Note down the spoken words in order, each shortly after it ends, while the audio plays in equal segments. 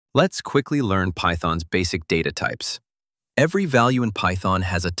Let's quickly learn Python's basic data types. Every value in Python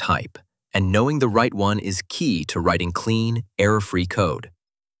has a type, and knowing the right one is key to writing clean, error-free code.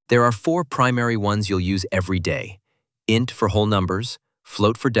 There are 4 primary ones you'll use every day: int for whole numbers,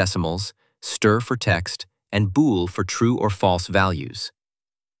 float for decimals, stir for text, and bool for true or false values.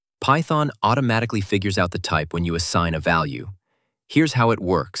 Python automatically figures out the type when you assign a value. Here's how it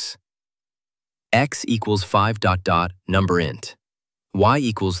works. X equals 5 number int. Y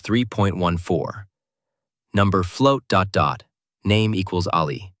equals 3.14. Number float name equals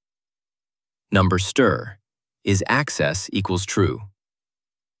Ali. Number stir is access equals true.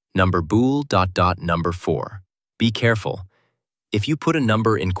 Number bool number 4. Be careful. If you put a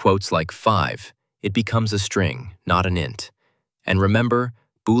number in quotes like 5, it becomes a string, not an int. And remember,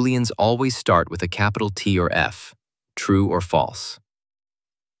 Booleans always start with a capital T or F, true or false.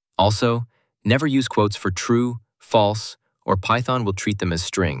 Also, never use quotes for true, false, or Python will treat them as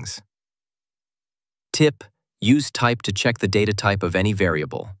strings. Tip: use type to check the data type of any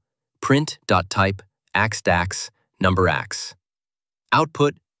variable. Print.type axdax number ax.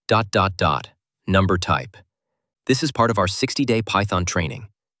 Output ... number type. This is part of our 60-day Python training.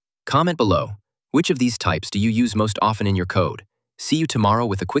 Comment below, which of these types do you use most often in your code? See you tomorrow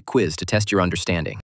with a quick quiz to test your understanding.